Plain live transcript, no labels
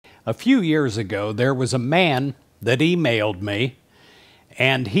A few years ago, there was a man that emailed me,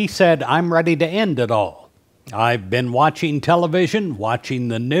 and he said, "I'm ready to end it all. I've been watching television, watching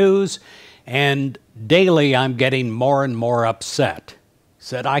the news, and daily I'm getting more and more upset." He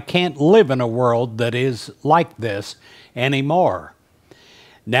said, "I can't live in a world that is like this anymore."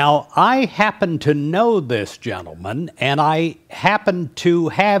 Now, I happen to know this gentleman, and I happen to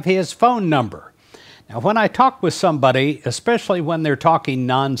have his phone number. Now, when I talk with somebody, especially when they're talking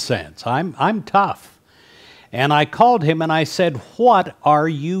nonsense, I'm tough. And I called him and I said, "What are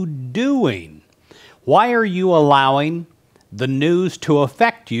you doing? Why are you allowing the news to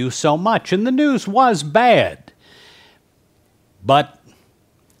affect you so much?" And the news was bad. But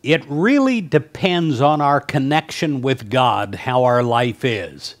it really depends on our connection with God, how our life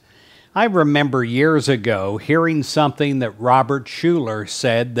is. I remember years ago hearing something that Robert Schuller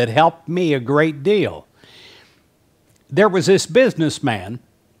said that helped me a great deal. There was this businessman,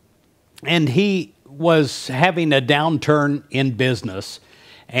 and he was having a downturn in business,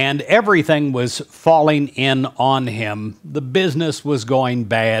 and everything was falling in on him. The business was going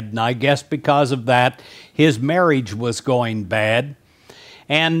bad, and I guess because of that, his marriage was going bad.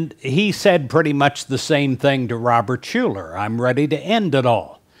 And he said pretty much the same thing to Robert Schuller: "I'm ready to end it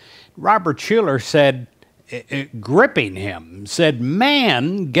all." Robert Schuller said, gripping him, said,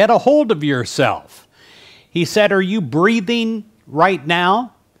 "Man, get a hold of yourself." He said, "Are you breathing right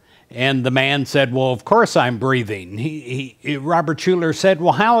now?" And the man said, "Well, of course I'm breathing." Robert Schuller said,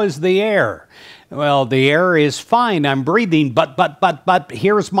 "Well, how is the air?" "Well, the air is fine. I'm breathing, but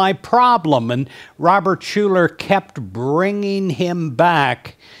here's my problem." And Robert Schuller kept bringing him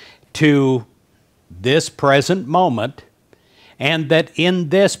back to this present moment, and that in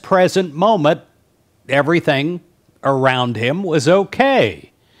this present moment, everything around him was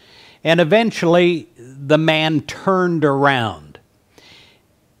okay. And eventually, the man turned around.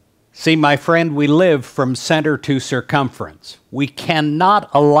 See, my friend, we live from center to circumference. We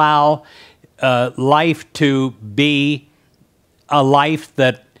cannot allow life to be a life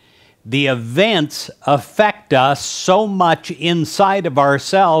that the events affect us so much inside of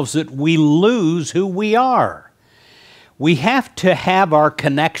ourselves that we lose who we are. We have to have our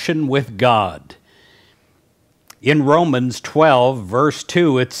connection with God. In Romans 12, verse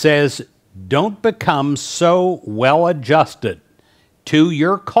 2, it says, "Don't become so well adjusted to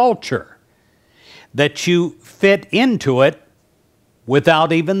your culture that you fit into it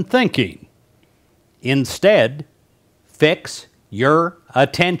without even thinking. Instead, fix your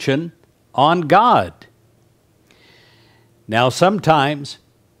attention on God." Now, sometimes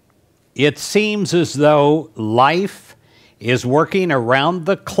it seems as though life is working around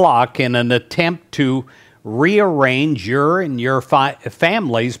the clock in an attempt to rearrange your and your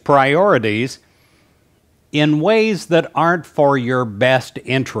family's priorities in ways that aren't for your best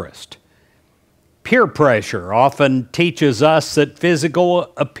interest. Peer pressure often teaches us that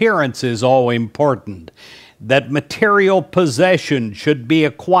physical appearance is all important, that material possession should be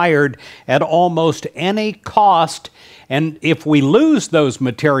acquired at almost any cost, and if we lose those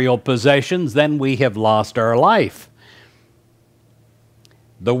material possessions, then we have lost our life.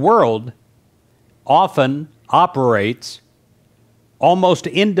 The world often operates almost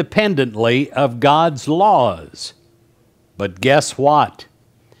independently of God's laws. But guess what?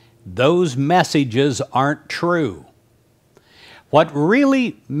 Those messages aren't true. What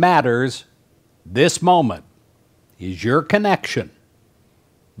really matters this moment is your connection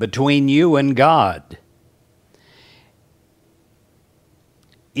between you and God.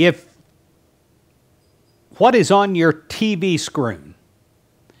 If what is on your TV screen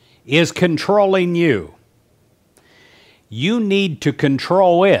is controlling you, you need to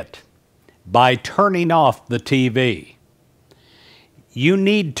control it by turning off the TV. You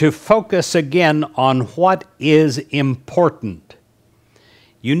need to focus again on what is important.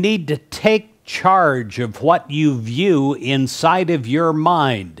 You need to take charge of what you view inside of your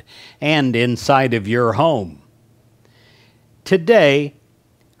mind and inside of your home. Today,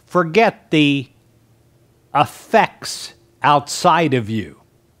 forget the effects outside of you.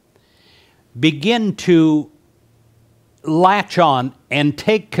 Begin to latch on and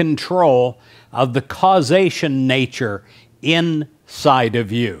take control of the causation nature inside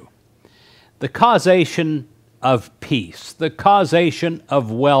of you. The causation of peace, the causation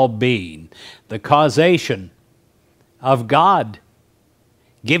of well-being, the causation of God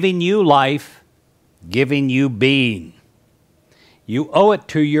giving you life, giving you being. You owe it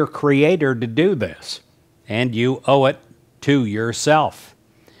to your Creator to do this, and you owe it to yourself.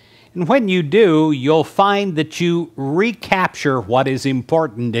 And when you do, you'll find that you recapture what is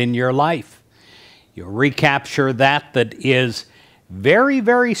important in your life. You'll recapture that is very,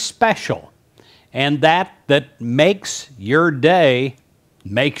 very special, and that makes your day,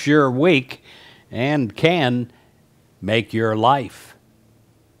 makes your week, and can make your life.